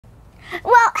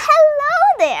Well,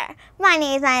 hello there! My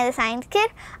name is Lynda the Science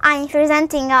Kid. I'm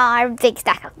presenting our big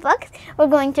stack of books. We're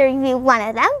going to review one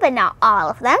of them, but not all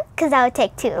of them, because that would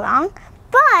take too long.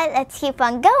 But let's keep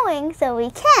on going so we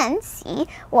can see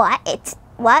what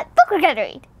book we're going to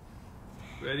read.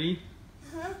 Ready?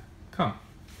 Come.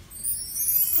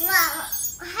 Well,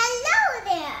 hello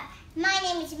there. My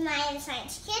name is Lynda the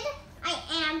Science Kid. I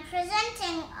am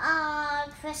presenting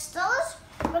crystals.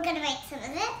 We're going to make some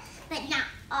of it, but not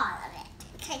all of it.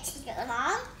 Okay, take it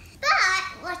along.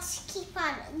 But let's keep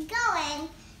on going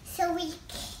so we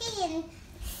can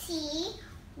see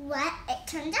what it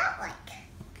turned out like.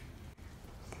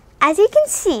 As you can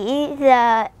see,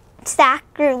 the stack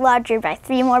grew larger by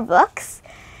 3 more books.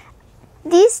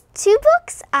 These 2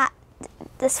 books,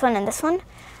 this one and this one,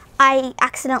 I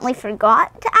accidentally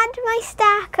forgot to add to my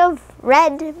stack of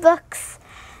red books.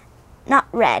 Not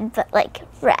red, but like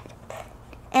red.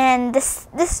 And this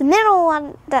middle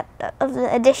one of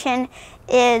the edition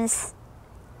is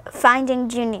Finding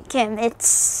Junior Kim.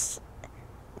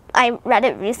 I read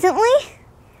it recently.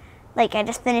 Like I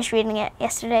just finished reading it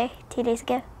yesterday, 2 days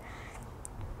ago.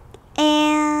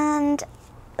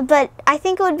 But I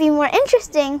think it would be more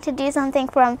interesting to do something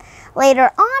from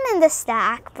later on in the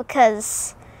stack,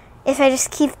 because if I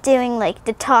just keep doing like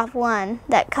the top one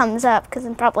that comes up, because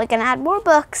I'm probably going to add more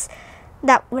books,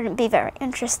 that wouldn't be very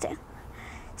interesting.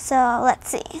 So let's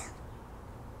see.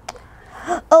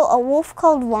 Oh, A Wolf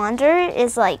Called Wander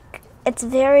is like, it's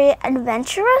very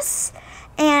adventurous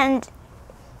and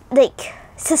like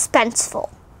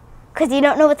suspenseful, because you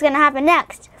don't know what's going to happen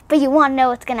next, but you want to know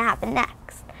what's going to happen next.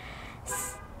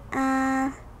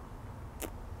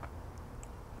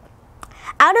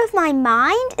 Out of My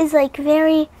Mind is like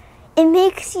very, it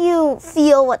makes you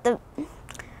feel what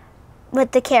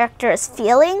the character is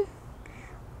feeling,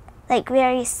 like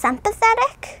very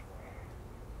sympathetic.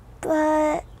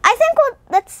 But I think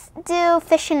let's do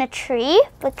Fish in a Tree,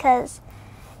 because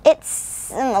it's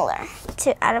similar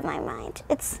to Out of My Mind.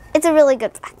 It's a really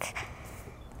good book.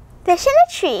 Fish in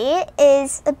a Tree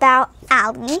is about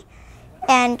Allie,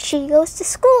 and she goes to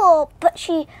school, but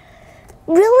she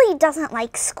really doesn't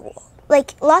like school.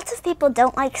 Like, lots of people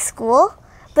don't like school,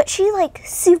 but she like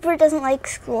super doesn't like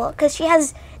school because she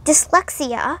has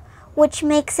dyslexia, which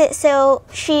makes it so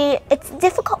it's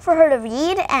difficult for her to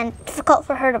read and difficult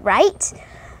for her to write.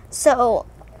 So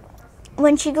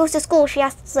when she goes to school, she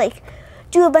has to like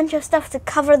do a bunch of stuff to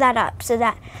cover that up so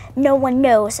that no one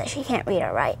knows that she can't read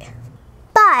or write.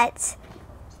 But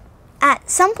at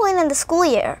some point in the school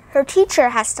year, her teacher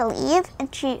has to leave,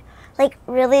 and she like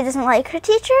really doesn't like her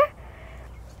teacher.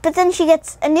 But then she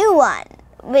gets a new one,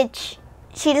 which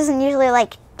she doesn't usually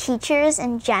like teachers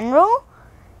in general,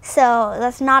 so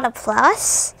that's not a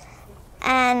plus.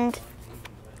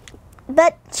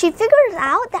 But she figures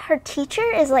out that her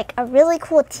teacher is like a really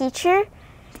cool teacher,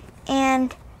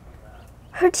 and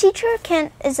her teacher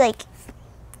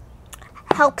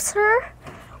helps her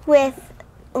with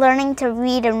learning to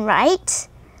read and write.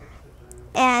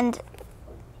 And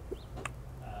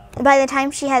by the time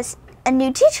she has a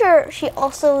new teacher, she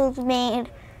also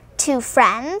made 2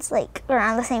 friends, like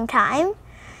around the same time,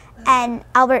 and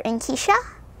Albert and Keisha.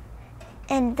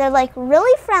 And they're like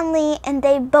really friendly, and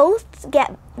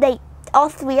all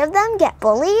 3 of them get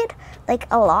bullied like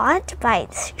a lot by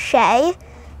Shay,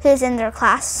 who's in their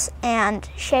class, and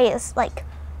Shay is like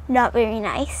not very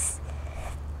nice.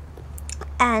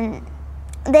 And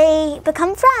they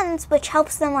become friends, which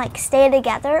helps them like stay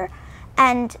together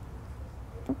and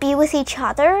be with each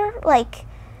other, like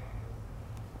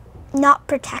not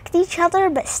protect each other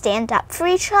but stand up for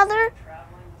each other.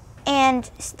 And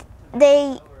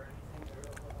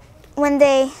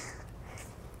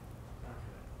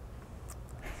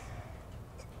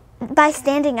by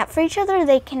standing up for each other,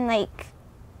 they can like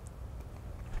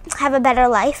have a better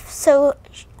life. So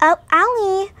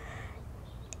Allie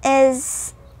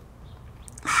is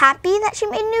happy that she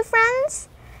made new friends,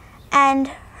 and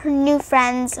her new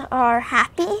friends are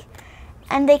happy,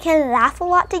 and they can laugh a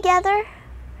lot together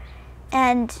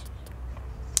and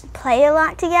play a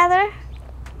lot together.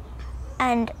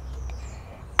 And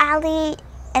Allie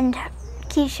and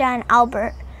Keisha and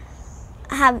Albert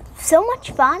have so much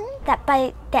fun that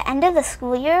by the end of the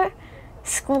school year,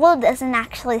 school doesn't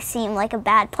actually seem like a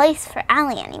bad place for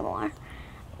Allie anymore.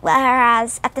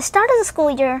 Whereas at the start of the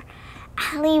school year,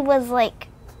 Allie was like,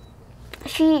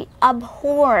 she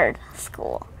abhorred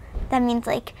school. That means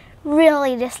like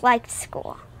really disliked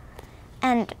school.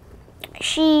 And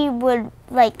she would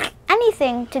like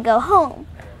anything to go home.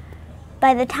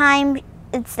 By the time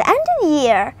it's the end of the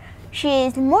year, she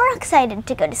is more excited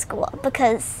to go to school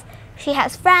because she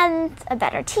has friends, a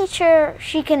better teacher,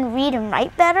 she can read and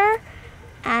write better,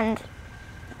 and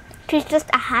she's just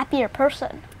a happier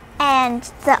person. And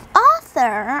the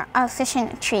author of Fish in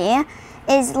a Tree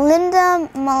is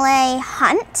Lynda Mullaly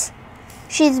Hunt.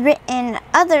 She's written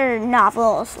other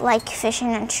novels like Fish in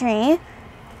a Tree,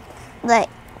 like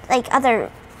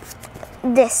other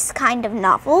this kind of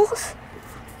novels.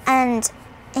 And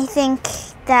I think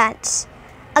that,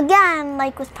 again,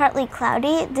 like with Partly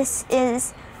Cloudy, this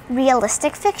is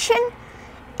realistic fiction,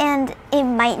 and it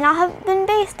might not have been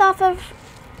based off of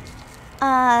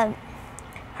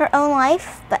her own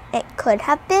life, but it could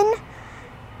have been.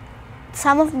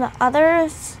 Some of the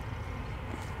others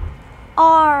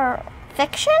are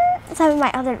fiction. Some of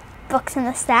my other books in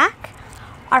the stack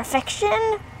are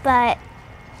fiction, but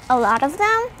a lot of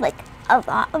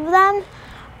them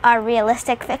are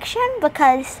realistic fiction,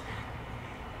 because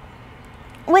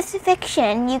with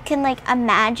fiction you can like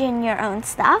imagine your own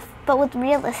stuff, but with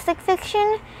realistic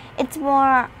fiction it's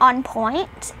more on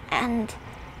point and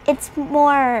it's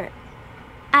more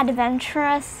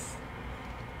adventurous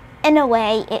in a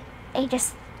way. I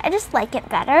just like it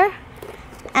better.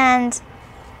 And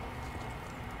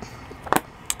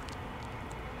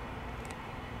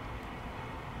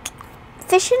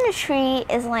Fish in a Tree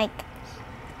is like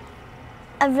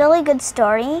a really good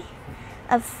story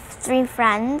of three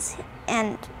friends,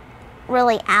 and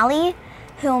really Allie,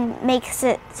 who makes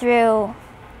it through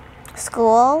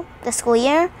the school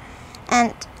year,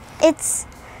 and it's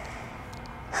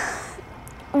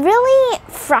really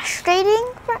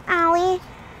frustrating for Allie,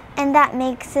 and that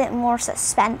makes it more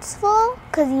suspenseful,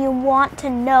 because you want to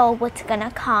know what's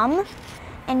gonna come,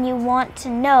 and you want to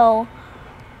know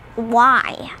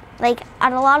why. Like,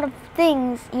 on a lot of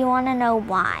things, you want to know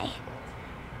why.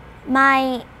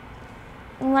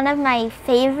 One of my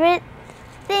favorite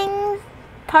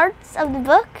parts of the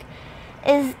book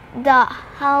is the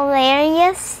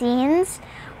hilarious scenes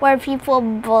where people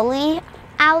bully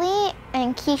Allie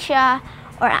and Keisha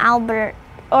or Albert,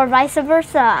 or vice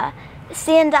versa,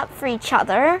 stand up for each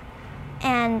other.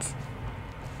 And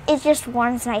it just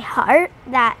warms my heart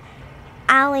that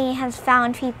Allie has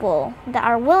found people that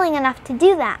are willing enough to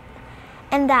do that,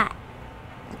 and that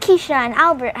Keisha and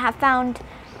Albert have found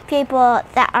people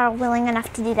that are willing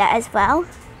enough to do that as well.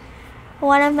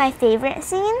 One of my favorite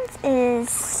scenes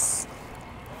is,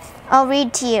 I'll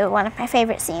read to you one of my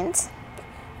favorite scenes.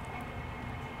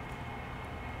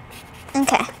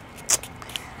 Okay.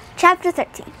 Chapter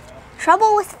 13,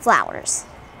 Trouble with Flowers.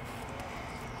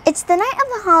 It's the night of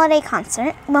the holiday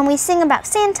concert when we sing about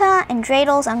Santa and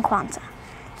dreidels and Kwanzaa.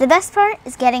 The best part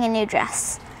is getting a new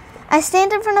dress. I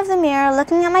stand in front of the mirror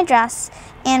looking at my dress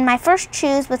and my first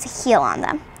shoes with a heel on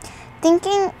them,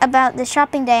 thinking about the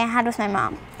shopping day I had with my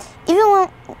mom, even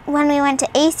when we went to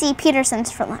A.C.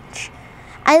 Peterson's for lunch.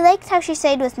 I liked how she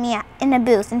stayed with me in a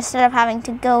booth instead of having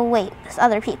to go wait with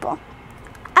other people.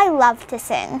 I love to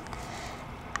sing,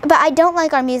 but I don't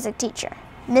like our music teacher,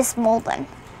 Miss Molden.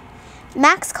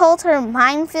 Max called her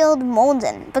Minefield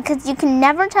Molden because you can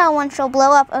never tell when she'll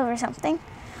blow up over something.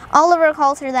 Oliver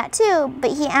calls her that too,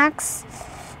 but he acts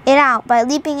it out by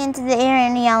leaping into the air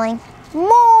and yelling,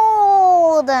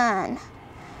 Molden!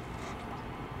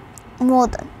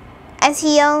 Molden. As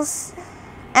he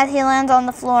lands on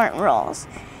the floor and rolls.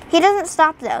 He doesn't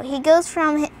stop though. He goes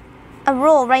from a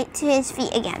roll right to his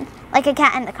feet again, like a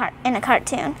cat in a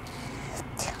cartoon.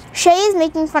 Shay is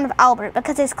making fun of Albert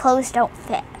because his clothes don't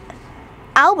fit.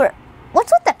 Albert,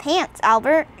 what's with the pants,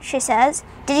 Albert? She says.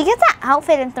 Did you get that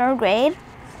outfit in 3rd grade?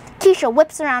 Keisha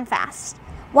whips around fast.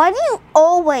 Why do you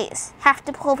always have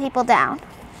to pull people down?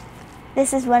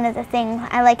 This is one of the things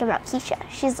I like about Keisha.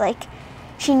 She's like,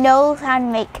 she knows how to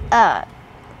make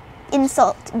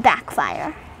insult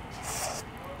backfire.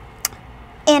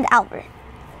 And Albert.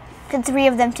 The three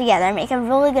of them together make a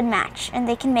really good match, and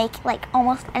they can make like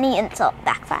almost any insult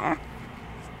backfire.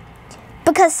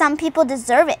 Because some people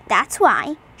deserve it, that's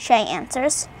why, Shay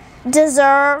answers.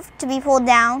 Deserve to be pulled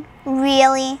down?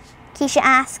 Really? Keisha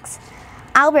asks.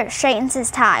 Albert straightens his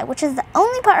tie, which is the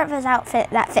only part of his outfit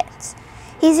that fits.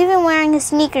 He's even wearing his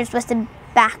sneakers with the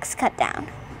backs cut down.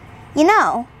 You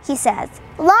know, he says,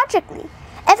 logically,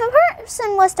 if a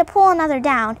person was to pull another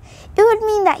down, it would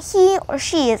mean that he or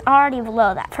she is already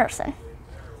below that person.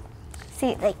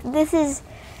 See, like, this is,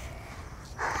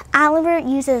 Albert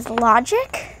uses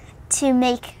logic to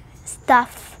make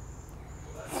stuff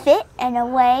fit in a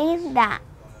way that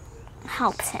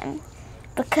helps him,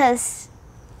 because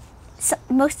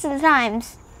most of the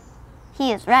times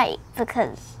he is right,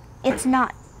 because it's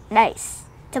not nice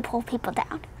to pull people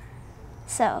down.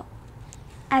 So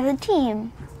as a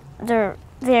team, they're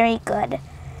very good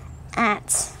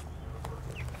at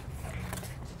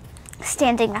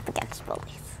standing up against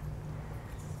bullies.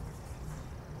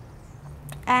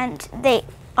 and they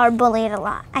are bullied a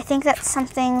lot. I think that's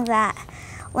something that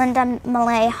Lynda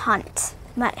Mullaly Hunt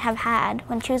might have had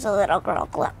when she was a little girl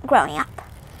growing up.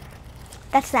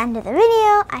 That's the end of the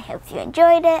video. I hope you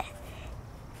enjoyed it.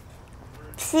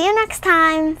 See you next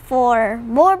time for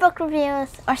more book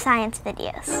reviews or science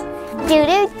videos. Do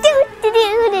do do do do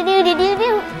do do do do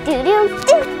do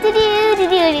do do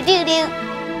do do do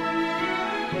do.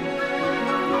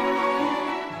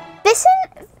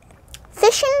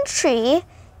 Fishing tree,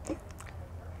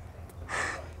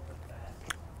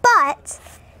 but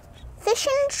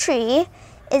Fishing Tree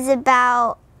is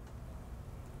about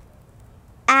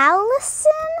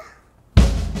Allison